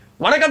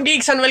வணக்கம்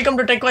geeks and welcome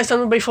to Tech Wise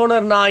Tamil by Phoner.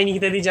 நான்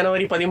இன்னைக்கு தேதி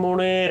ஜனவரி 13,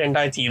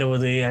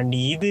 2020 and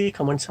இது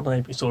comments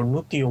episode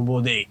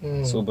 109.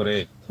 Super.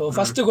 So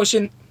first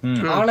question,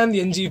 Anand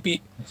NGP.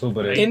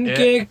 Super.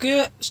 10K க்கு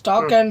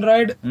stock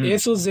Android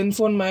Asus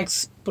Zenfone Max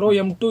Pro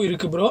M2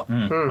 இருக்கு bro.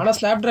 ஆனா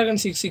Snapdragon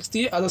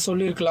 660 அத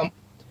சொல்லி இருக்கலாம்.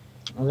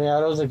 அது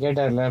யாரோ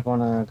கேட்டார்ல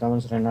போன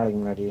கமெண்ட்ஸ் 2 நாளைக்கு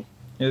முன்னாடி.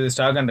 இது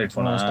stock Android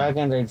phone. Stock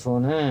Android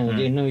phone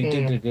இது இன்னும்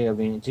வித்துட்டு இருக்கு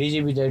அப்படினு.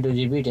 3GB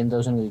 32GB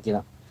 10000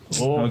 விக்கலாம்.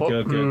 Okay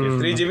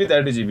 3GB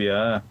 32GB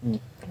ஆ?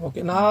 ஓகே,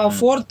 நான்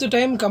 4th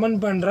டைம் கமெண்ட்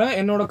பண்றேன்.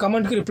 என்னோட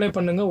கமெண்ட்க்கு ரிப்ளை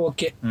பண்ணுங்க.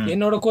 ஓகே,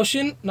 என்னோட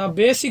क्वेश्चन, நான்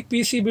பேசிக்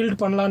PC பில்ட்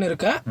பண்ணலாம்னு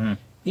இருக்கேன்.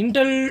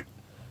 Intel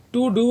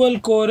 2 dual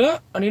core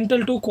and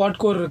Intel 2 quad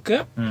core இருக்கு.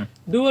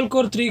 dual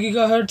core 3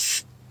 GHz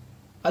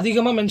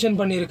அதிகமா மென்ஷன்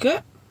பண்ணிருக்கு.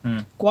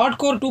 quad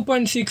core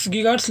 2.6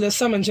 GHz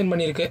லெஸ்ஸா மென்ஷன்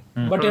பண்ணிருக்கு.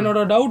 பட்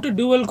என்னோட டவுட்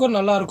dual core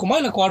நல்லா இருக்குமா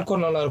இல்ல quad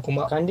core நல்லா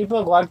இருக்குமா?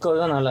 கண்டிப்பா quad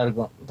core தான் நல்லா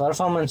இருக்கும்.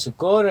 பெர்ஃபார்மன்ஸ்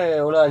கோர்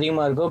எவ்வளவு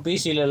அதிகமா இருக்கோ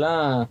PC ல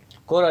எல்லாம்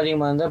கோர்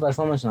அதிகமா இருந்தா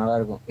பெர்ஃபார்மன்ஸ் நல்லா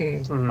இருக்கும்.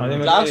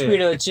 கிளாக்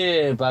ஸ்பீட் வச்சு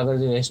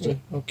பாக்குறது வேஸ்ட்.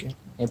 ஓகே,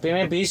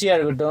 எப்பயுமே பிசியா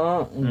இருக்கட்டும்,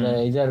 இந்த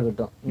இதா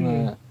இருக்கட்டும்,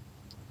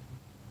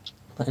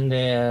 இந்த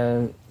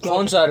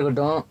ஃபோன்ஸா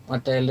இருக்கட்டும்,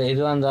 மற்ற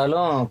எதுவாக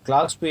இருந்தாலும்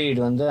கிளாக்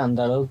ஸ்பீட் வந்து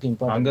அந்த அளவுக்கு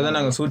இம்பார்ட்டன்ட். அங்கதான்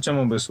நாங்க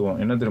சூட்சமா பேசுவோம்.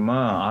 என்ன தெரியுமா,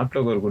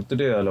 ஆக்டோ கோர்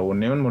கொடுத்துட்டு அதுல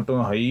ஒன்னே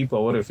மட்டும் ஹை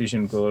பவர்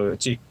எஃபிஷியன்ட் கோர்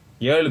வச்சு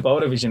 7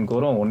 பவர் எஃபிஷியன்ட்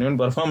கோரும் 1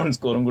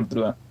 பர்ஃபார்மன்ஸ் கோரும்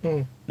கொடுத்துருவேன்.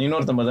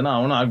 இன்னொருத்தன் பார்த்தீங்கன்னா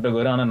அவனும் ஆக்டோ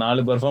கோர், ஆனா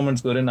 4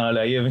 performance core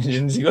 4 high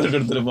efficiency core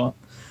கொடுத்துருப்பான்.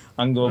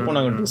 அங்க வைப்போம்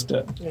நாங்க ட்விஸ்ட்.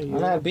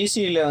 ஆனா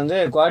பிசில வந்து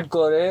quad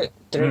core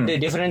thread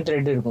different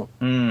thread இருக்கும்.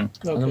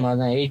 அந்த மாதிரி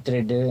தான் 8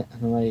 த்ரெட்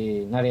அந்த மாதிரி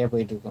நிறைய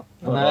போயிட்டு இருக்கும்.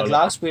 அதனால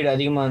கிளாக் ஸ்பீட்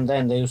அதிகமா இருந்தா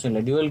எந்த யூஸ்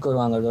இல்லை. டியூவல் கோர்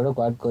வாங்குறதோட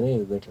குவாட் கோரே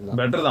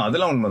பெட்டர் தான்.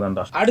 அதெல்லாம்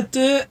உண்மைதான்டா.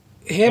 அடுத்து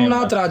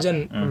ஹேம்நாத்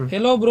ராஜன்,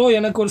 ஹலோ ப்ரோ,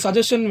 எனக்கு ஒரு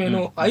சஜஷன்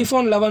வேணும்.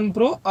 iPhone 11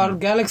 Pro or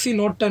Galaxy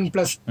Note 10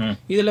 Plus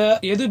இதுல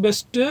எது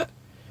பெஸ்ட்?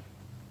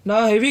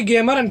 நான் ஹெவி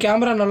கேமர் அண்ட்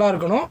கேமரா நல்லா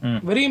இருக்கணும்,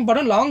 very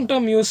important, long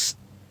term use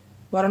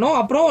வரணும்,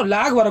 அப்புறம்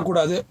லேக்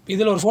வரக்கூடாது.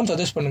 இதுல ஒரு ஃபோன்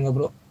சஜஸ்ட் பண்ணுங்க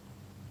ப்ரோ.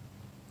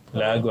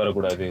 லேக்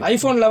வரக்கூடாது.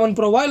 iPhone 11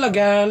 Pro-வா இல்ல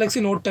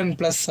Galaxy Note 10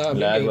 Plus?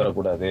 லேக்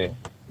வரக்கூடாது.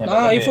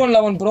 நான் iPhone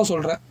 11 Pro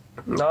சொல்றேன்.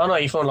 நானும்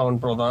iPhone 11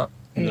 Pro தான்.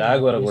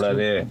 லேக்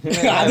வரக்கூடாது.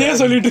 அதே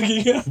சொல்லிட்டு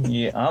இருக்கீங்க.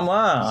 ஆமா,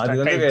 அது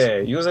வந்து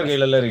யூசர்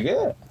கையில இருக்கு.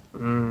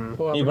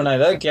 இப்ப நான்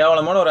ஏதாவது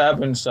கேவலமான ஒரு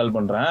ஆப் இன்ஸ்டால்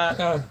பண்றேன்,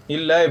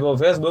 இல்ல இப்போ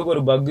Facebook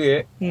ஒரு பக்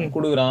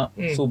குடுக்குறான்,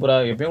 சூப்பரா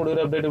எப்பயும்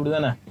குடுக்குற அப்டேட்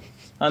இப்படிதானே.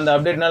 அந்த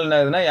அப்டேட்னால என்ன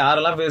ஆகுதுன்னா,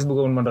 யாரெல்லாம்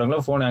Facebook ஓபன்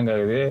பண்றாங்களோ போன் ஹேங்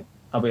ஆகுது.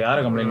 அப்ப யார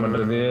கம்ப்ளைண்ட்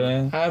பண்றது?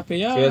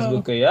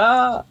 Facebook-ஐயா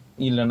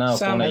இல்லனா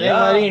போனையா?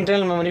 மாதிரி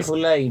இன்டர்னல் மெமரி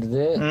ஃபுல்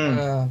ஆகிடுது,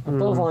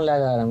 அப்போ போன்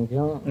லாக்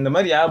ஆரம்பிக்கும். இந்த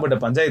மாதிரி ஏகப்பட்ட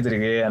பஞ்சாயத்து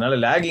இருக்கு.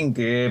 அதனால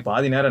லாகிங்க்கு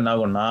பாதி நேரம் என்ன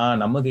ஆகும்னா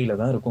நம்ம கையில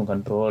தான் இருக்கும்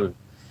கண்ட்ரோல்.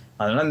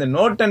 அதனால இந்த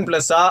Note 10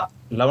 Plus-ஆ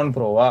 11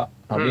 Pro-வா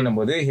அப்படின்னும்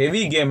போது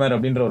ஹெவி கேமர்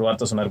அப்படின்ற ஒரு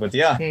வார்த்தை சொன்னார்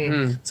பத்தியா.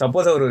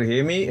 சப்போஸ் அவர் ஒரு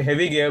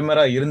ஹெவி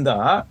கேமரா இருந்தா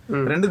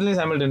ரெண்டுலயும்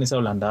சைமல்டேனியஸா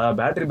விளையாண்டா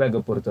பேட்டரி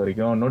பேக்கப் பொறுத்த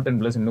வரைக்கும் Note 10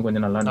 Plus இன்னும்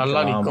கொஞ்சம்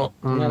நல்லா நிக்கும்.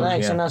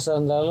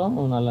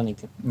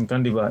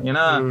 கண்டிப்பா.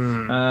 ஏன்னா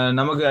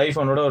நமக்கு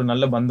ஐபோனோட ஒரு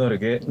நல்ல பந்தம்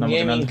இருக்கு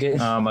நமக்கு.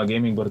 ஆமா,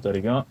 கேமிங் பொறுத்த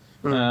வரைக்கும்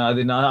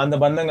அது அந்த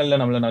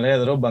பந்தங்கள்ல நம்மள நிறைய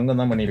தடவை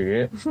பங்கம் தான் பண்ணிருக்கு.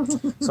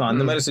 சோ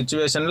அந்த மாதிரி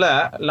சிச்சுவேஷன்ல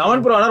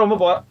 11 Pro ஆனா ரொம்ப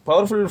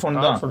பவர்ஃபுல்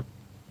போன் தான்,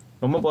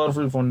 ரொம்ப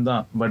பவர்ஃபுல் போன்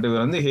தான். பட் இது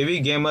வந்து ஹெவி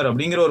கேமர்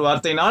அப்படிங்கிற ஒரு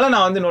வார்த்தையினால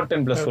நான் வந்து Note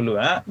 10 Plus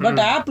சொல்லுவேன். But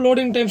app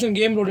loading times and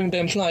game loading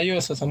டைம்ஸ்லாம்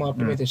iOS சம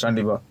ஆப்டிமைசேஷன்.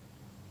 கண்டிப்பா.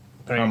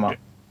 ஆமா,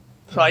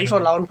 சோ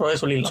iPhone 11 Pro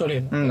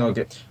சொல்லிடலாம்.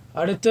 ஓகே.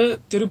 அடுத்து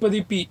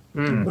திருப்பதி பி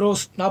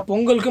ப்ரோஸ், நான்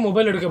பொங்கலுக்கு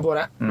மொபைல் எடுக்க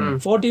போறேன்.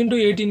 14 to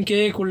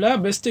 18K குள்ள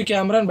best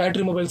camera and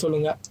battery mobile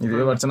சொல்லுங்க.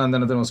 இதுவே வச்சனா அந்த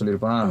நேரத்துல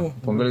சொல்லிருப்பான்,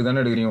 பொங்கலுக்கு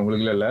தானே எடுக்கிறீங்க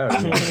உங்களுக்கு இல்ல.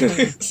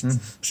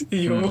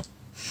 ஐயோ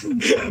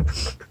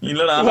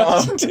இல்லடா,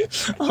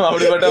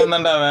 அப்படிப்பட்ட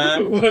வந்தான்டா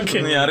அவன்,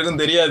 யாருக்கும்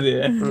தெரியாது.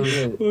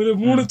 ஒரு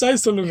 3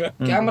 சாய்ஸ் சொல்லுங்க,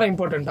 கேமரா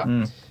இம்பார்ட்டன்ட்டா.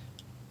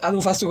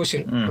 அது ஃபர்ஸ்ட்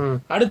क्वेश्चन.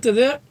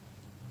 அடுத்தது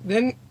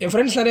தென் என்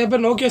ஃப்ரெண்ட்ஸ் நிறைய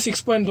பேர் Nokia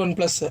 6.1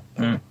 Plus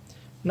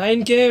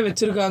 9K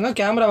வச்சிருக்காங்க,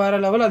 கேமரா வேற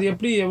லெவல், அது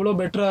எப்படி எவ்வளவு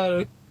பெட்டரா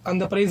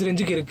அந்த பிரைஸ்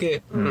ரேஞ்சுக்கு இருக்கு?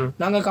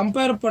 நாங்க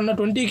கம்பேர் பண்ண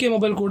 20K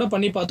மொபைல் கூட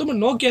பண்ணி பார்த்தோம்.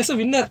 Nokia is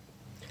winner.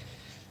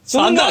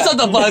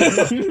 சந்தோஷத்தை பாரு,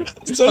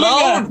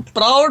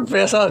 ப்ரௌட்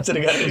ஃபேஸா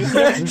வச்சிருக்காரு.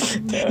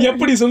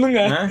 எப்படி சொல்லுங்க?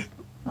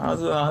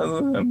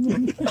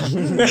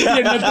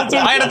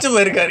 ஆயிரச்சு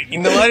போயிருக்காரு.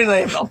 இந்த மாதிரி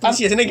நான்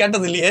அப்ரிசியேஷனே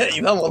கேட்டது இல்லையே,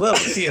 இதான் முதல்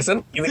அப்ரிசியேஷன்.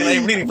 இதுக்கு நான்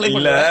எப்படி ரிப்ளை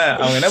இல்ல?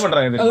 அவங்க என்ன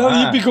பண்றாங்க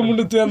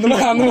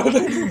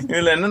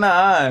இதுல என்னன்னா,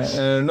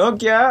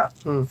 நோக்கியா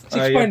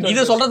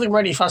இத சொல்றதுக்கு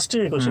முன்னாடி ஃபர்ஸ்ட்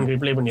क्वेश्चन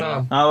ரிப்ளை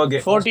பண்ணிடலாம். Okay.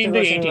 14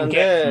 to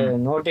 18K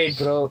Note 8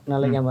 Pro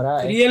நல்ல கேமரா,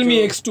 Realme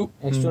X2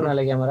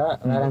 நல்ல கேமரா,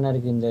 வேற என்ன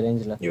இருக்கு இந்த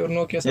ரேஞ்சில? யுவர்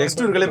Nokia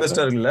X2 இருக்கலே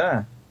பெஸ்டா இருக்குல்ல.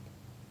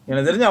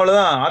 எனக்கு தெரிஞ்ச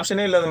அவ்வளவுதான்,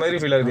 ஆப்ஷனே இல்லாத மாதிரி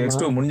ஃபீல் ஆகுது.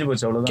 X2 முடிஞ்சு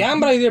போச்சு அவ்வளவுதான்.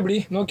 கேமரா இது எப்படி?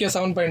 Nokia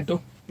 7.2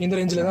 இந்த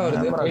ரேஞ்சில தான்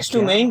வருது.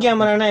 X2 main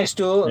கேமரானா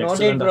X2.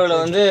 Note 8 Pro ல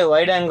வந்து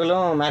வைட்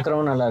ஆங்கிளும்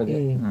மேக்ரோவும் நல்லா இருக்கு.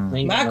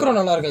 மேக்ரோ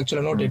நல்லா இருக்கு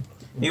ஆக்சுவலா Note 8.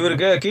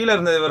 இவருக்கு கீழே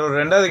இருந்த இவர் ஒரு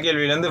 2வது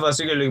கேள்வியில இருந்து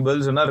ஃபர்ஸ்ட் கேள்விக்கு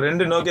பதில் சொன்னா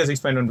 2 Nokia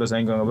 6.1 Plus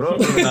வாங்கிக்கோங்க ப்ரோ,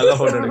 நல்லா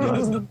போட்டோ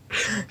எடுக்கலாம்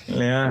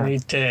இல்லையா?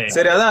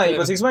 சரி, அதான்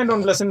இப்ப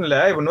 6.1 Plus இல்ல,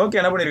 இப்ப Nokia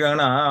என்ன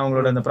பண்ணிருக்காங்கன்னா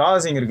அவங்களோட அந்த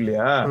ப்ராசஸிங் இருக்கு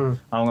இல்லையா,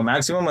 அவங்க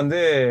மேக்ஸிமம் வந்து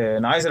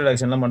நாய்ஸ்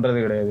ரிடக்ஷன்லாம்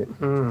பண்றது கிடையாது.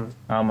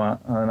 ஆமா,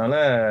 அதனால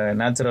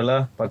நேச்சுரலா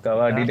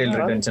பக்காவா டீடைல்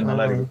ரிட்டென்ஷன்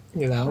நல்லா இருக்கு.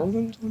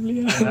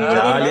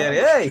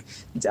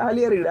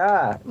 ஜாலியா இருக்குடா.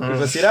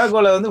 இப்ப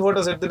சிராகோல வந்து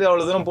போட்டோஸ் எடுத்துட்டு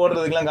அவ்வளவு தூரம்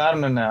போடுறதுக்குலாம்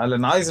காரணம் என்ன,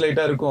 அதுல நாய்ஸ்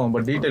லைட்டா இருக்கும்,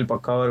 பட் டீடைல்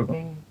பக்காவா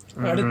இருக்கும்.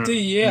 அடுத்து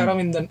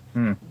அரவிந்தன்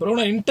ப்ரோ,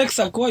 நான் இன்டெக்ஸ்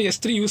அக்வா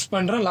S3 யூஸ்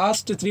பண்றேன்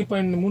லாஸ்ட்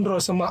 3.3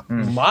 வருஷமா.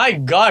 மை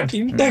காட்,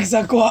 இன்டெக்ஸ்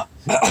அக்வா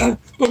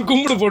ஒரு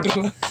கும்பிடு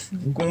போட்டுருக்கலாம்.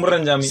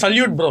 கும்பரஞ்சாமி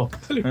சல்யூட் ப்ரோ.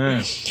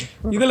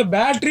 இதுல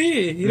பேட்டரி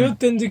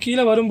 25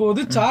 கீழே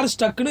வரும்போது சார்ஜ்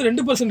டக்குன்னு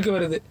 2%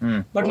 வருது.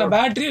 பட் நான்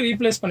பேட்டரியை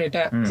ரீப்ளேஸ்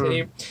பண்ணிட்டேன். சரி,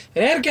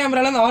 ரேர்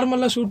கேமரால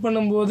நார்மலா ஷூட்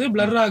பண்ணும்போது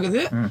பிளர்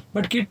ஆகுது,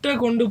 பட் கிட்ட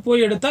கொண்டு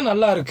போய் எடுத்தா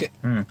நல்லா இருக்கு.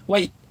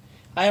 வை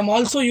I am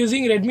also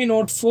using Redmi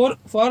Note 4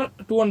 for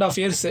 2.5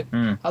 years.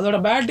 அதோட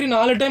பேட்டரி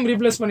 4 டைம்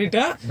ரீப்ளேஸ்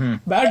பண்ணிட்டேன்.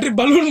 பேட்டரி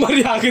பலூன்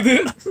மாதிரி ஆகுது.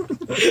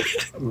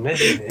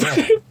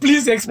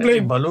 Please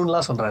explain.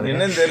 பலூன்லாம் சொல்றாங்க,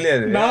 என்னன்னு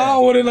தெரியல.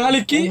 நான் ஒரு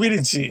நாளைக்கு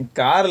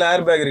கார்ல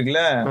ஏர் பேக்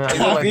இருக்குல்ல,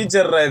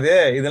 ஃபீச்சர்ரா இது,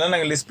 இதெல்லாம்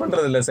நாங்க லிஸ்ட்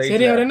பண்றது இல்ல சைட்ல.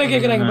 சரி, அவர் என்ன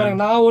கேக்குறாங்க பாருங்க.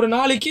 நான் ஒரு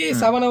நாளைக்கு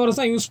 7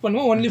 hours தான் யூஸ்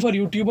பண்ணுவேன், only for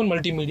YouTube and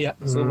multimedia.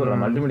 சூப்பர்,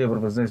 மல்டிமீடியா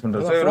பர்பஸ் யூஸ்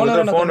பண்றது.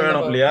 இவருக்கு ஃபோன்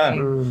வேணும் இல்லையா,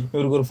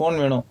 இவருக்கு ஒரு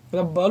ஃபோன் வேணும்.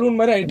 பலூன்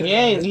மாதிரி ஆயிட்டு.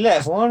 ஏன் இல்ல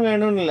ஃபோன்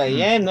வேணும் இல்ல,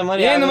 ஏன் இந்த மாதிரி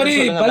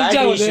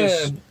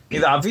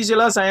இது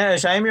அபிஷியலா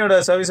ஷைமியோட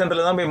சர்வீஸ்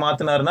சென்டர்ல தான் போய்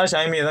மாத்தினாருன்னா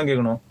ஷைமியை தான்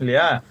கேட்கணும்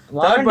இல்லையா?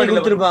 வாரண்டி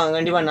கொடுத்துருப்பாங்க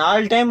கண்டிப்பா.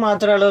 4 டைம்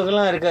மாத்துற அளவுக்கு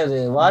எல்லாம் இருக்காது,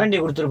 வாரண்டி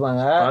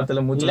கொடுத்துருப்பாங்க.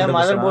 இல்ல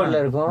மதர் போர்ட்ல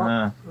இருக்கும்,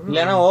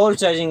 இல்லன்னா ஓவர்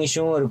சார்ஜிங்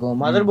இஷ்யூவும் இருக்கும்.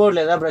 மதர்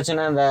போர்ட்ல ஏதாவது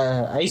பிரச்சனை, அந்த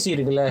ஐசி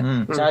இருக்குல்ல,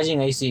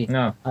 சார்ஜிங் ஐசி,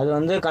 அது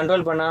வந்து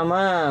கண்ட்ரோல்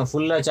பண்ணாம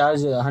ஃபுல்லா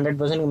சார்ஜ்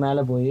 100%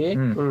 மேல போய்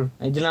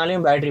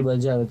இதனாலயும் பேட்டரி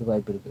பல்ஜ் ஆகிறதுக்கு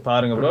வாய்ப்பு இருக்கு.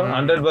 பாருங்க ப்ரோ,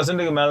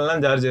 100% மேல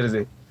எல்லாம் சார்ஜ்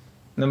ஏறுது.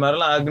 இந்த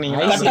மாதிரிலாம் ஆக்குனீங்க,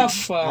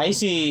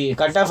 ஐசி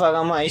கட் ஆஃப்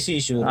ஆகாம ஐசி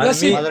இஷ்யூ.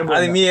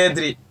 அது மீ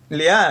ஏ3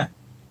 இல்லையா?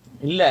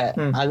 இல்ல,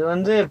 அது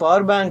வந்து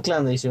பவர் பேங்க்ல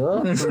அந்த இஷ்யூ.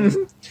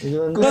 இது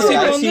வந்து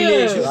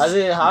அது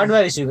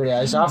ஹார்ட்வேர் இஷ்யூ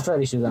கிடையாது,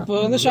 சாஃப்ட்வேர் இஷ்யூ தான். இப்போ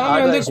வந்து ஷாமி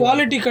வந்து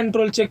குவாலிட்டி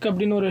கண்ட்ரோல் செக்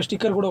அப்படின்னு ஒரு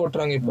ஸ்டிக்கர் கூட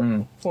ஒட்டுறாங்க இப்போ.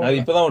 அது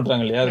இப்பதான்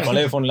ஒட்டுறாங்க இல்லையா, அது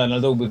பழைய போன்ல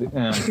அதனால தான் உப்புது.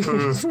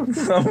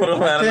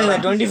 அப்புறம்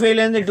 25ல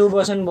இருந்து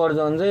 2%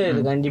 போறது வந்து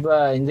இது கண்டிப்பா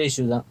இந்த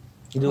இஷ்யூ தான்.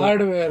 இது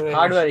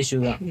ஹார்ட்வேர் இஷ்யூ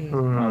தான்,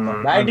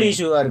 பேட்டரி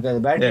இஷ்யூவா இருக்காது.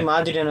 பேட்டரி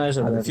மாத்திட்டேன்னு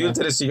சொல்றாங்க.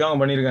 ஃபியூச்சரிஸ்டிக்கா அவங்க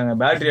பண்ணிருக்காங்க.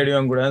 பேட்டரி அடி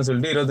வாங்க கூடாதுன்னு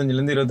சொல்லிட்டு 25ல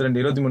இருந்து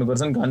 22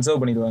 23% கன்சர்வ்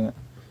பண்ணிடுவாங்க.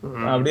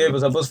 அப்படியே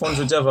இப்ப சப்போஸ் போன்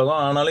சுவிட்ச் ஆஃப் ஆகும்,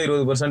 ஆனாலும்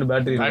 20%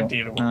 பேட்டரி இருக்கும்.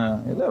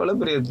 இதெல்லாம் எவ்வளவு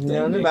பெரிய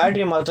இது வந்து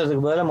பேட்டரி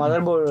மாத்துறதுக்கு பதிலா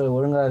மதர் போர்டு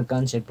ஒழுங்கா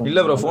இருக்கான்னு செக் பண்ணு.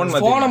 இல்ல ப்ரோ,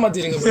 போனை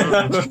மாத்திருங்க.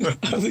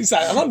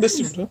 அதான்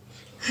பெஸ்ட் ப்ரோ.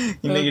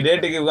 இன்னைக்கு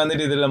டேட்டுக்கு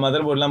உட்காந்துட்டு இதுல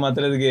மதர் போர்ட் எல்லாம்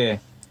மாத்துறதுக்கு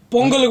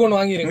பொங்கலுக்கு ஒன்று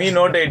வாங்கிருங்க. மீ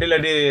நோட் 8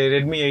 இல்லாட்டி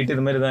ரெட்மி 8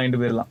 இது மாதிரி தான் வாங்கிட்டு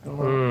போயிடலாம்.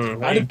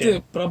 அடுத்து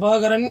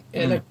Prabhakaran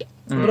elect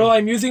bro, I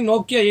am using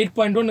Nokia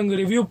 8.1. நீங்க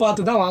ரிவ்யூ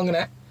பார்த்து தான்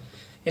வாங்கினேன்.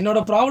 என்னோட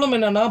ப்ராப்ளம்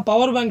என்னன்னா,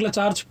 பவர் பேங்க்ல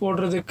சார்ஜ்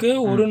போடுறதுக்கு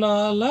ஒரு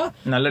நாள்ல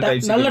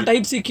நல்ல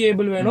டைப் சி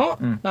கேபிள் வேணும்.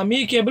 நான் me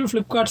cable,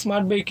 Flipkart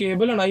smart by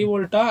cable and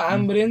ஐவோல்டா,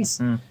 ஆம்பரியன்ஸ்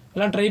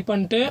எல்லாம் ட்ரை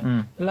பண்ணிட்டு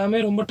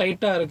எல்லாமே ரொம்ப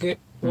டைட்டா இருக்கு.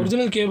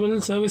 ஒரிஜினல் கேபிள்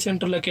சர்வீஸ்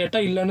சென்டர்ல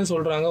கேட்டா இல்லைன்னு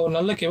சொல்றாங்க. ஒரு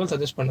நல்ல கேபிள்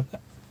சஜஸ்ட்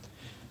பண்ணுங்க.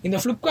 இந்த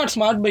பிளிப்கார்ட்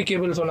ஸ்மார்ட் பை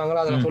கேபிள்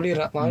சொன்னாங்களா, அதை நான்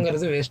சொல்லிடுறேன்,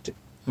 வாங்குறது வேஸ்ட்.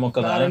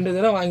 நான் 2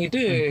 தடவை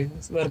வாங்கிட்டு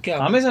ஒர்க்கே.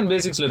 அமேசான்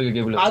பேசிக்ஸ்ல இருக்க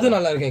கேபிள் அது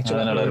நல்லா இருக்கு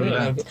ஆக்சுவலா, நல்லா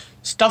இருக்கு.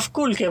 ஸ்டஃப்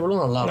கூல்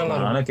கேபிளும் நல்லா இருக்கு.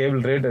 ஆனா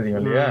கேபிள் ரேட் அதிகம்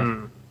இல்லையா,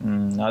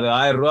 அது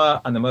 1000 ரூபாய்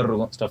அந்த மாதிரி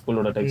இருக்கும் stuff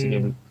கூலோட type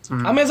cable.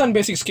 Amazon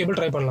basics cable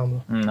try பண்ணலாம்,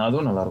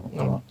 அதுவும் நல்லா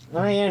இருக்கும்.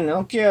 ஆனா ஏன்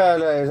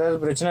நோக்கியால ஏதாவது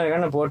பிரச்சனை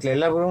இருக்கான்னு போட்ல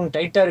எல்லா பேரும்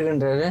டைட்டா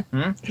இருக்குன்றது.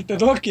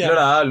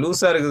 இல்லடா,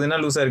 லூசா இருக்குதுன்னா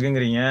லூசா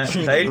இருக்குங்கிறீங்க,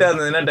 டைட்டா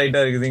இருந்ததுன்னா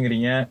டைட்டா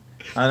இருக்குதுங்கிறீங்க.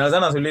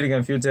 அதனாலதான் நான்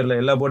சொல்லியிருக்கேன், ஃபியூச்சர்ல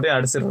எல்லா போட்டையும்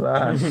அடிச்சிடுறா,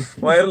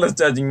 வயர்லெஸ்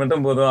சார்ஜிங்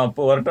மட்டும் போதும்,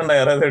 அப்போ வரட்டோண்டா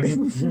யாராவது அடி.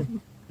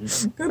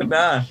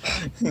 கரெக்டா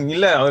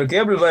இல்ல? அவர்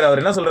கேபிள் பாரு,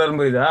 அவர் என்ன சொல்றாரு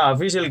புரியுதா?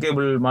 அபிஷியல்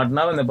கேபிள்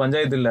மாட்டினா இந்த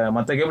பஞ்சாயத்து இல்ல,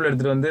 மத்த கேபிள்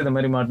எடுத்துட்டு வந்து இந்த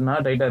மாதிரி மாட்டினா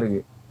டைட்டா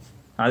இருக்கு,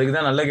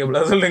 அதுக்குதான் நல்ல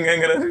கேபிளா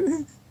சொல்லுங்கிறாரு.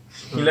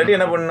 இல்லாட்டி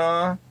என்ன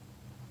பண்ணும்,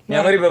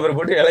 மெமரி பேப்பர்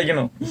போட்டு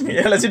இழைக்கணும்,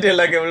 இழைச்சிட்டு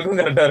எல்லா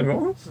கேபிளுக்கும் கரெக்டா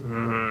இருக்கும்.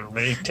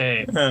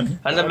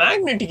 அந்த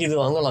மேக்னெட்டிக் இது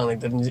வாங்கலாம்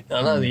எனக்கு தெரிஞ்சு,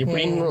 ஆனா அது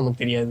எப்படின்னு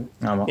நமக்கு தெரியாது.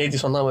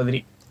 நேத்து சொன்ன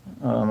மாதிரி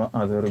ஆமா,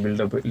 அது ஒரு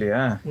பில்டப்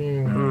இல்லையா.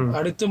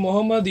 அடுத்து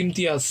முகமது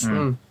இம்தியாஸ்,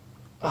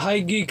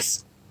 ஹாய் கீக்ஸ்.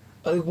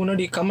 அதுக்கு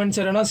முன்னாடி கமெண்ட்ஸ்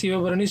என்னன்னா,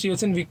 Sivabharani,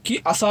 Sivasan, Vicky,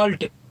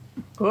 assault.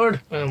 Good.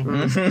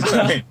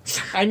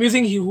 I'm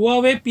using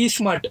Huawei P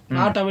Smart,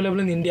 not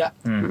available in India.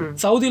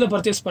 சவுதியில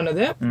பர்ச்சேஸ்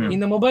பண்ணது.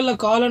 இந்த மொபைல்ல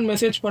கால் அண்ட்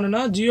மெசேஜ்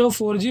பண்ணனா Jio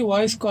 4G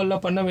வாய்ஸ் கால்ல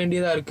பண்ண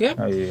வேண்டியதா இருக்கு.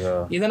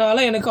 இதனால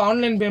எனக்கு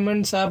online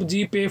payments app,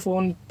 GPay,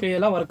 phone பே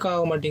எல்லாம் ஒர்க்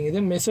ஆக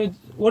மாட்டேங்குது. மெசேஜ்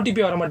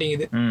ஓடிபி வர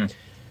மாட்டேங்குது.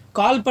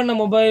 கால் பண்ண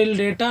மொபைல்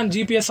டேட்டா அண்ட்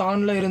ஜிபிஎஸ்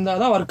ஆன்ல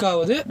இருந்தாதான் ஒர்க்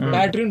ஆகுது.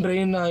 பேட்டரியும்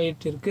ட்ரெயின்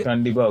ஆயிட்டு இருக்கு.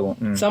 கண்டிப்பா ஆகும்.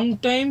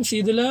 சம்டைம்ஸ்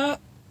இதுல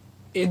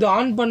இது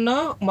ஆன் பண்ணா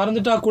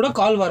மறந்துட்டா கூட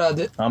கால்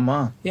வராது. ஆமா,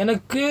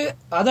 எனக்கு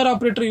அதர்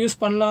ஆபரேட்டர் யூஸ்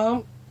பண்ணலாம்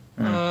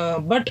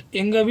பட்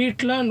எங்க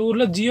வீட்டுல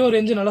 100ல ஜியோ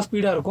ரேஞ்சு நல்லா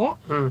ஸ்பீடா இருக்கும்.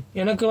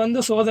 எனக்கு வந்து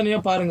சோதனையா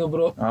பாருங்க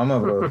ப்ரோ. ஆமா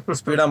ப்ரோ,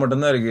 ஸ்பீடா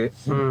மட்டும் தான் இருக்கு.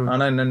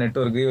 ஆனா என்ன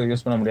நெட்வொர்க்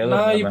யூஸ் பண்ண முடியாது.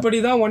 நான்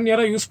இப்படிதான் 1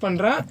 இயரா யூஸ்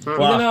பண்றேன்.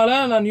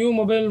 இதனால நான் நியூ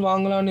மொபைல்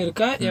வாங்கலாம்னு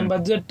இருக்கேன். என்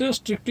பட்ஜெட்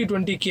ஸ்ட்ரிக்ட்லி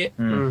 20K.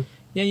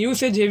 என்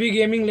usage heavy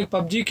gaming like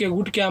PUBG,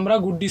 good camera,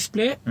 good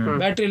display,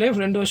 battery life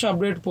 2 வருஷம்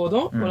அப்டேட்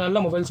போதும். ஒரு நல்ல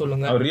மொபைல்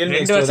சொல்லுங்க.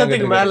 2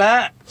 வருஷத்துக்கு மேல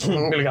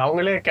உங்களுக்கு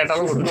அவங்களே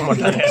கேட்டாலும் கொடுக்க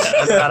மாட்டாங்க.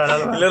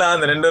 இல்லடா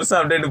அந்த 2 வருஷம்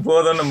அப்டேட்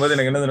போதும்னும் போது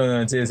எனக்கு என்ன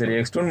தோணுச்சு, சரி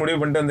எக்ஸ்டூன் முடிவு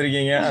பண்ணிட்டு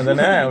வந்திருக்கீங்க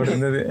அதானே அப்படி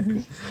இருந்தது.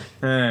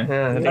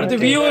 அடுத்து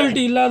VOLT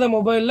இல்லாத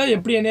மொபைல்ல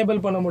எப்படி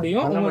எனேபிள் பண்ண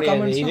முடியும்?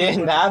 இதே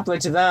இந்த ஆப்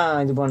வச்சு தான்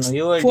இது பண்ணணும்.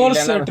 VOLT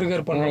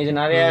ட்ரிகர் பண்ணணும். இது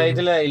நிறைய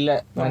இதுல இல்ல,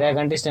 நிறைய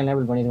கண்ட்ரீஸ்ல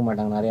எனேபிள் பண்ணிருக்க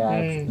மாட்டாங்க. நிறைய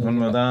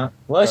உண்மைதான்,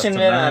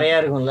 வெர்ஷன்ல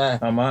நிறைய இருக்கும்ல.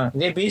 ஆமா,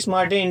 இதே பி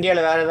ஸ்மார்ட்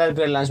இந்தியால வேற ஏதாவது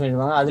பேர் லான்ச்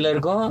பண்ணிருப்பாங்க, அதுல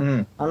இருக்கும்.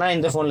 ஆனா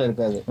இந்த போன்ல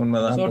இருக்காது.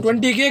 உண்மைதான். சோ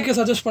 20K க்கு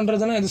சஜஸ்ட்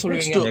பண்றதுனா எது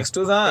சொல்வீங்க?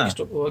 X2 தான்.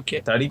 ஓகே,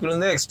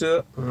 தடிக்குள்ள X2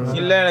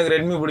 இல்ல எனக்கு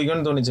ரெட்மி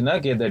பிடிக்கும்னு தோணுச்சுன்னா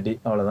K30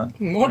 அவ்வளவுதான்.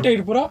 Note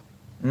 8 bro.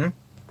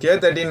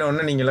 K30 ன்னு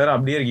ஒண்ணு நீங்க எல்லாரும்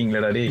அப்படியே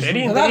இருக்கீங்களா டாடி?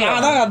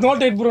 அதான்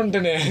நோட் 8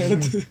 ப்ரோன்ட்டனே.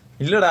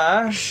 இல்லடா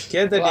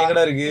K30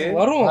 எங்கடா இருக்கு?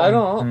 வரும்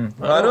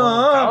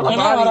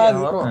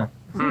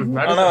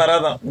ஆனா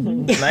வராதான்.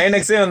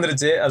 9X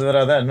வந்துருச்சு, அது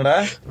வராதா? என்னடா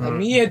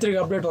மீ A3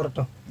 அப்டேட்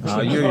வரட்டும்.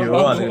 ஐயோ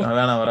அது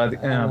வேணாம், வராது.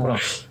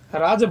 அப்புறம்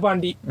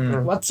Rajapandi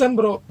Vatsan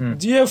bro,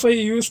 GFI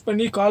use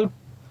பண்ணி கால்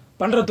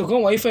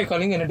பண்றதுக்கும் வைஃபை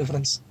காலிங் என்ன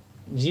டிஃபரன்ஸ்?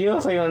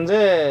 GFI வந்து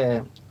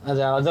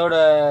அது அதோட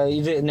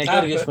இது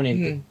நெட்வொர்க் யூஸ்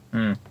பண்ணிருக்கு.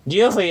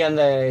 GFI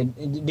அந்த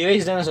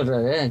டிவைஸ் தானே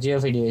சொல்றாரு.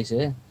 GFI டிவைஸ்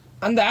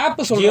அந்த ஆப்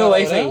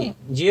சொல்றாரு.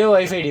 Jio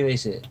wifi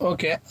device.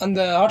 ஓகே, அந்த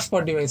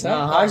ஹாட்ஸ்பாட் டிவைஸ்.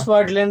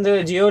 ஹாட்ஸ்பாட்ல இருந்து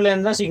ஜியோல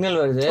இருந்து தான் சிக்னல்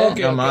வருது.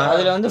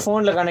 அதுல வந்து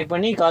போன்ல கனெக்ட்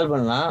பண்ணி கால்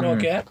பண்ணலாம்.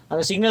 ஓகே,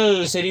 அந்த சிக்னல்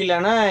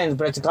சரியில்லைன்னா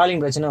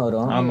காலிங் பிரச்சனை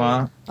வரும். ஆமா,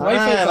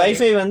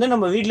 வைஃபை வந்து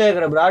நம்ம வீட்ல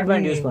இருக்கிற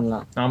பிராட்பேண்ட் யூஸ்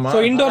பண்ணலாம். ஆமா, சோ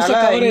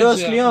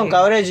இண்டோர்ஸ்லயும்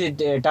கவரேஜ்,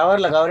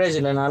 டவர்ல கவரேஜ்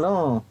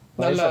இல்லனாலும்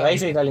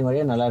வைஃபை காலிங்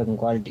வழியா நல்லா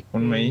இருக்கும் குவாலிட்டி.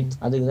 உண்மை,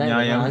 அதுக்கு தான்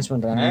லான்ச்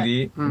பண்றாங்க. நீதி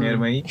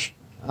நேர்மை.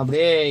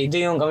 அப்படியே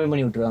இதையும் கம்மி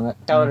பண்ணி விட்டுருவாங்க,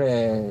 டவர்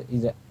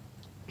இத.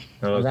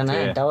 அதானே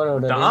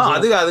டவரோட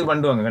அதுக்கு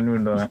பண்ணுவாங்க, கம்மி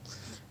பண்ணுவாங்க.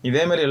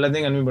 இதே மாதிரி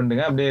எல்லாத்தையும் கம்மி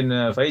பண்ணுங்க. அப்படியே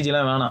 5G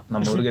எல்லாம் வேணாம்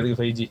நம்ம ஊருக்கு. எதுக்கு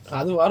 5G?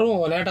 அது வரும்,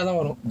 லேட்டா தான்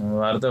வரும்,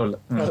 வார்த்தை இல்ல.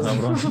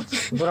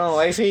 அப்புறம்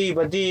வைஃபை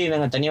பத்தி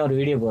நாங்க தனியா ஒரு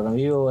வீடியோ போடுறோம்.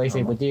 விவோ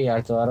வைஃபை பத்தி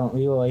அடுத்த வாரம்.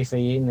 விவோ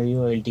வைஃபை, இந்த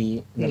விவோ LTE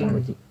இதெல்லாம்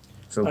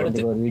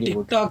பத்தி ஒரு video.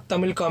 TikTok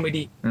Tamil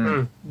comedy.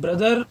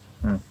 Brother,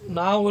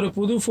 நான் ஒரு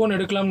புது போன்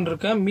எடுக்கலாம்னு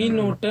இருக்கேன். மீ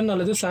நோட் 10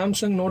 அல்லது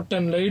சாம்சங் நோட்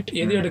 10 லைட்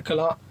எது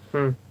எடுக்கலாம்?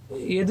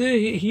 எது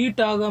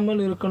ஹீட் ஆகாமல்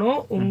இருக்கணும்?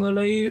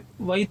 உங்களை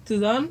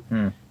வைத்துதான்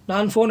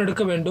நான் போன்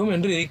எடுக்க வேண்டும்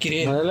என்று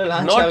இருக்கிறேன். முதல்ல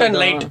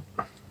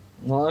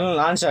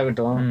லான்ச்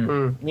ஆகட்டும்.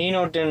 மீ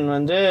நோட் 10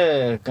 வந்து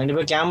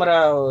கண்டிப்பா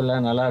கேமரால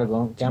நல்லா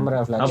இருக்கும். Camera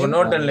flash. அப்ப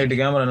நோட் 10 லைட்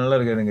கேமரா நல்லா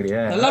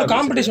இருக்காதுங்கறியா? நல்லா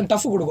காம்படிஷன்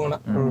டஃப் கொடுக்கும்.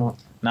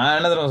 நான்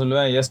என்ன தெரியுமா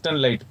சொல்லுவேன், S10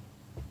 லைட்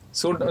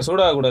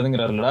சூடாக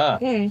கூடாதுங்கிறாருலடா.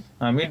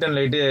 Mitten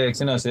light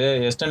Exynos,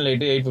 S10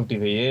 light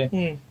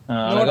 855.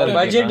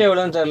 Budget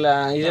எவ்வளவுன்னு தெரியல.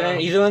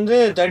 இது வந்து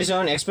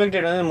 37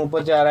 எக்ஸ்பெக்டட் வந்து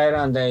 36,000.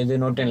 அந்த இது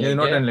நோட் 10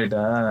 நோட் 10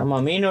 லைட்டா? ஆமா,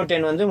 மீ நோட்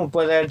 10 வந்து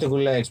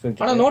 30,000க்குள்ள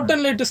எக்ஸ்பெக்டட். ஆனா நோட்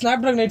 10 லைட்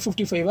ஸ்னாப்டிராகன்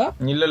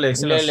 855 இல்ல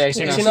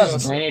எக்ஸினாஸ்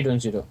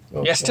 9810.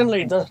 S10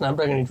 லைட் தான்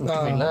ஸ்னாப்டிராகன்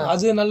 855.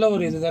 அது நல்ல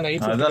ஒரு இதுதான்.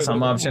 அதுதான்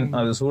சம ஆப்ஷன்.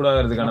 அது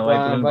சூடாகிறதுக்கான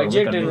வாய்ப்பு.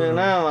 பட்ஜெட்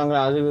இருக்குன்னா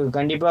வாங்கலாம். அது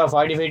கண்டிப்பா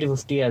 45 to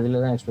 50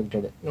 அதுல தான்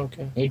எக்ஸ்பெக்டட்.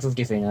 ஓகே,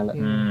 855 நால.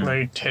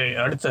 ரைட்.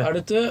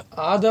 அடுத்து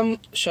ஆதம்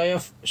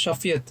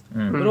ஷஃபியத்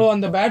ப்ரோ,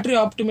 அந்த பேட்டரி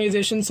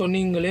ஆப்டிமைசேஷன்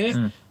சொன்னீங்களே,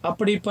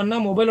 அப்படி பண்ணா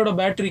மொபைலோட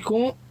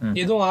பேட்டரிக்கும்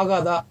எதுவும்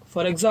ஆகாதா?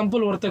 ஃபார்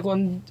எக்ஸாம்பிள், ஒருத்தர்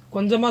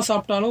கொஞ்சமா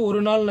சாப்பிட்டாலும்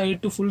ஒரு நாள்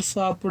நைட்டு ஃபுல்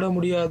சாப்பிட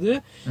முடியாது.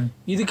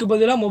 இதுக்கு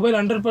பதிலா மொபைல்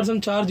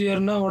 100% சார்ஜ்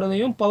ஏறினா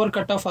உடனேயும் பவர்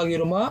கட் ஆஃப்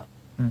ஆகிருமா?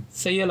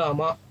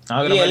 செய்யலாமா?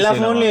 எல்லா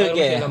போன்லயும்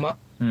இருக்கு.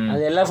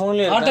 அது எல்லா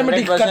போன்லயும்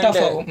ஆட்டோமேட்டிக் கட்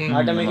ஆஃப் ஆகும்.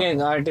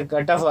 ஆட்டோமேட்டிக்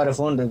கட் ஆஃப் ஆற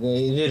போன் இருக்கு.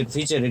 இது இருக்கு,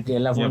 ஃபீச்சர் இருக்கு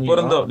எல்லா போன்லயும். எப்போ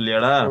இருந்தோ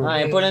இல்லையாடா?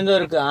 எப்போல இருந்தோ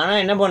இருக்கு. ஆனா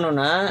என்ன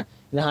பண்ணும்னா,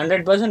 இது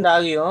 100%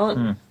 ஆகியும்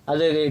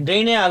அது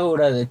ட்ரெயினே ஆக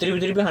கூடாது.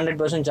 திருப்பி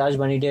 100% சார்ஜ்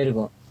பண்ணிட்டே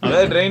இருக்கும்.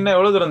 அதாவது ட்ரெயின்னா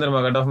எவ்வளவு தூரம்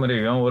தெரியுமா கட் ஆஃப் மாதிரி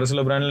இருக்கும்? ஒரு சில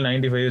பிராண்ட்ல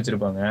 95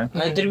 வச்சிருப்பாங்க.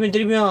 அது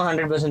திருப்பியும்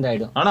 100%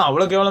 ஆயிடும். ஆனா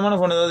அவ்வளவு கேவலமான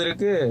போன் ஏதாவது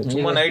இருக்கு?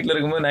 சும்மா நைட்ல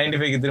இருக்கும்போது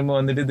 95க்கு திரும்ப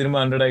வந்துட்டு திரும்ப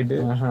 100 ஆயிட்டு.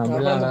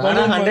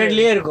 ஆனா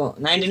 100லயே இருக்கும்.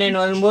 99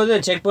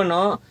 வரும்போது செக்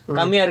பண்ணோம்,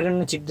 கம்மியா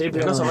இருக்குன்னு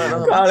திருப்பி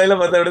காலையில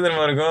பார்த்தா எப்படி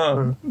தெரியுமா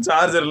இருக்கும்?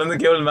 சார்ஜர்ல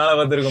இருந்து கேபிள் மேல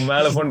பார்த்திருக்கும்,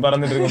 மேல போன்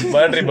பறந்துட்டு இருக்கும்,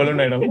 பேட்டரி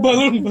பலூன் ஆயிடும்.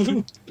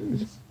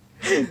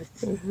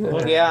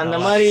 ஓகே, அந்த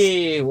மாதிரி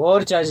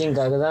ஓவர்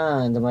சார்ஜிங்காக தான்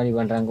இந்த மாதிரி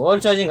பண்றாங்க.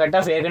 ஓவர் சார்ஜிங் கட்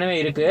ஆஃப் ஏற்கனவே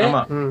இருக்கு.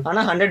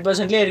 ஆனா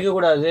 100%லயே இருக்க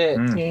கூடாது.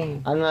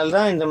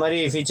 அதனாலதான் இந்த மாதிரி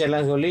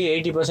ஃபீச்சர்லாம் சொல்லி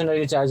 80%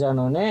 வரைக்கும் சார்ஜ்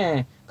ஆனோடனே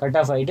கட்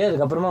ஆஃப் ஆயிட்டு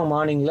அதுக்கப்புறமா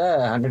மார்னிங்ல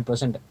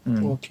 100%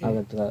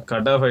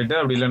 கட் ஆஃப் ஆயிட்டு,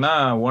 அப்படி இல்லைன்னா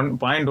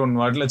 1.1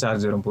 வாட்ல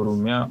சார்ஜ் வரும்.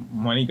 பொறுமையா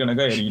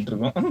மணிக்கணக்கா ஏறிக்கிட்டு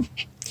இருக்கும்.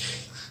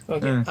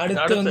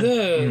 அடுத்து வந்து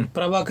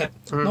பிரபாகர்,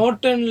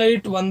 நோட் 10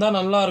 லைட் வந்தா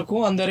நல்லா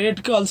இருக்கும். அந்த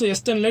ரேட்டுக்கு ஆல்சோ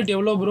S10 லைட்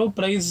எவ்வளவு ப்ரோ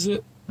பிரைஸ்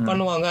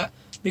பண்ணுவாங்க?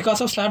 பிகாஸ்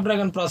ஆஃப்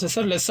ஸ்னாப்டிராகன்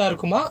ப்ராசஸர் லெஸ்ஸா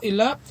இருக்குமா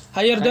இல்ல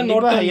ஹையர் தென்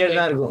நோட் 10? ஹையர்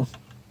தான் இருக்கும்.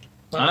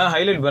 ஆனா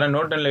ஹைலைட் பாரு,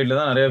 நோட் 10 லைட்ல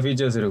தான் நிறைய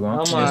ஃபீச்சர்ஸ் இருக்கும்.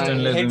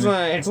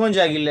 ஹெட்ஃபோன்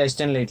ஜாக் இல்ல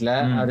S10 லைட்ல,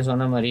 அது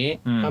சொன்ன மாதிரி.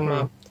 ஆமா,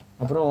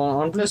 அப்புறம்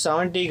OnePlus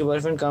 70க்கு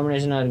பர்ஃபெக்ட்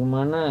காம்பினேஷனா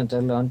இருக்குமான்னு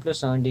தெரியல. OnePlus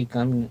 70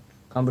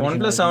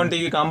 OnePlus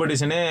 70க்கு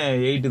காம்படிஷனே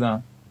 8 தான்.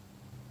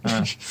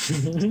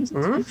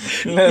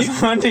 இல்ல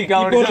 70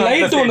 காம்படிஷன்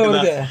லைட் ஒன்னு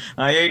வருது.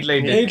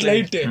 8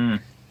 லைட்.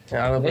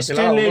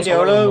 வெஸ்டர்ன் லைட்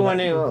எவ்வளவு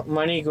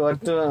மணிக்கு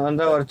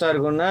வர்த்தா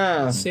இருக்கும்னா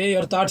say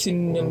your thoughts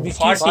in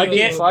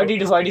 40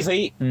 to 45.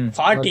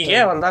 40k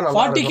வந்தா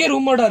 40k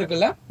ரூமோடா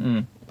இருக்குல்ல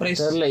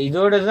பிரைஸ் தெரியல.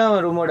 இதோட தான்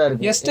ரூமோடா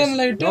இருக்கு. வெஸ்டர்ன்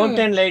லைட் Note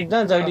 10 லைட்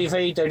தான்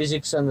 35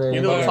 36 அந்த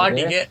இது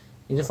 40k.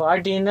 இது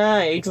 40னா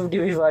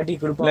 855 40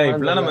 இல்ல கொடுப்பாங்க.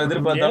 இப்பெல்லாம் நம்ம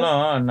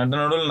எதிர்பார்த்தாலும் நட்ட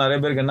நடுவில் நிறைய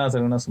பேருக்கு என்ன ஆசை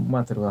இருக்குன்னா சும்மா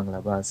தருவாங்களா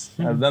பாஸ்,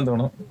 அதுதான்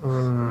தோணும்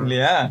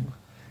இல்லையா?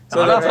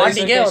 ஆனா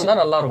 40k வந்தா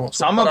நல்லா இருக்கும்.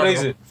 செம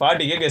price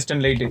 40k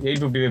western lite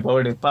 855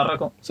 powered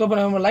பறக்கும். சோ இப்ப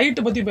நம்ம லைட்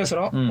பத்தி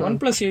பேசுறோம்.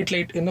 OnePlus 8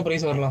 லைட் என்ன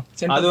பிரைஸ் வரலாம்?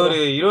 அது ஒரு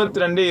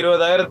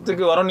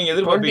 22,000 வரும் நீங்க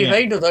எதிர்பார்ப்பீங்க.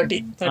 25 to 30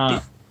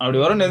 அப்படி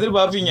வரும்னு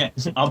எதிர்பார்ப்பீங்க.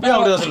 அப்பயும்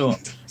அப்படிதான் சொல்லுவோம்.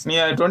 நீ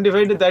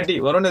 25 to 30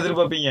 வரும்னு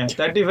எதிர்பார்ப்பீங்க.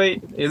 35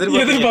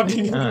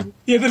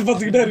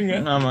 எதிர்பார்த்துக்கிட்டே இருங்க.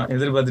 ஆமா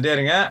எதிர்பார்த்துட்டே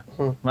இருங்க.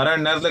 வர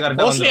நேரத்துல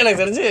கரெக்டா மோஸ்ட்லி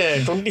எனக்கு தெரிஞ்சு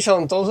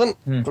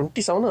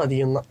 27,000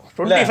 அதிகம் தான்.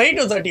 25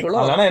 to 30 குள்ள.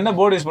 அதனால என்ன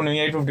போர்டு யூஸ்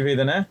பண்ணுவீங்க? 855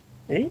 தானே?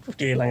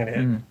 850 எல்லாம்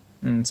கிடையாது.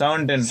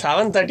 710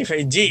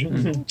 735G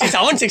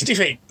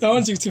 765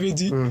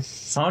 765G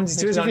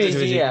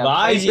 765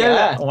 வாய்ப்பே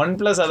இல்ல.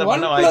 OnePlus அத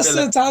பண்ண வாய்ப்பே இல்ல.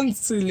 OnePlus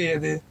சான்ஸ் இல்லையே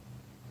அது.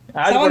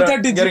 ஆட் போட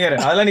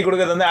அதெல்லாம் நீ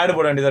கொடுக்கறது வந்து ஆட்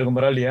போட வேண்டியதா இருக்கும்.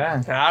 பரவாயில்லையா?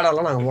 ஆட்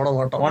எல்லாம் நாங்க போட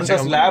மாட்டோம்.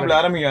 OnePlus லேப்ல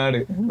ஆரம்பிக்கும் ஆடு.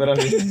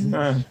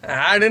 பரவாயில்லையா?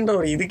 ஆடுன்ற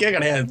ஒரு இதுக்கே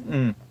கிடையாது.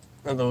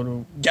 அந்த ஒரு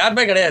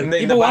கேப்பே கிடையாது.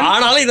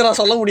 ஆனாலும் இதை நான்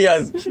சொல்ல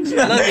முடியாது.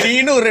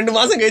 திடீர்னு ஒரு 2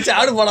 மாசம் கழிச்சு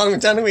ஆடு போட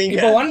ஆரம்பிச்சானு வைங்க.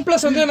 இப்போ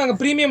OnePlus வந்து நாங்க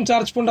பிரீமியம்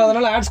சார்ஜ்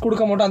பண்றதுனால ஆட்ஸ்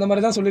கொடுக்க மாட்டோம் அந்த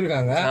மாதிரி தான்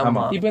சொல்லிருக்காங்க.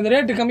 இப்போ இந்த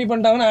ரேட் கம்மி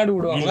பண்ணிட்டாங்கன்னா ஆட்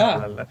விடுவாங்களா?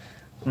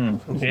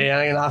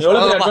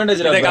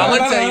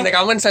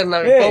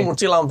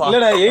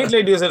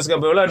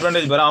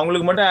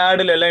 அவங்களுக்கு மட்டும்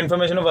ஆட்ல எல்லா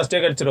இன்ஃபர்மேஷனும் ஃபர்ஸ்டே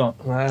கிடைச்சிரும்.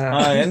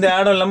 எந்த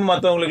ஆடும் இல்லாம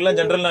மத்தவங்களுக்கு எல்லாம்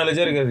ஜெனரல்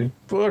நாலேஜே இருக்காது.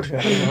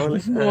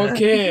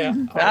 ஓகே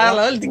வேற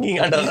லெவல்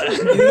திங்கிங் ஆண்டறத.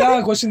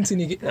 இதுதான் क्वेश्चंस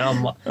இன்னைக்கு.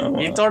 ஆமா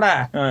இதோட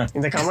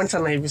இந்த கமெண்ட்ஸ்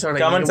அண்ணா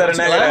எபிசோட கமெண்ட்ஸ்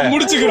என்ன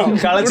முடிச்சுக்கிறோம்.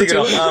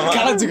 கலச்சிக்கிறோம்.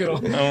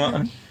 ஆமா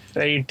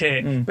ரைட்.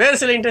 வேற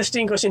சில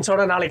இன்ட்ரெஸ்டிங்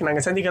क्वेश्चंसோட நாளைக்கு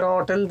நாங்க சந்திக்கிறோம்.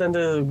 டில்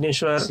தந்து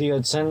விக்னேஸ்வர்,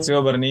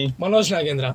 சிவபர்ணி, மனோஜ் நாகேந்திரா.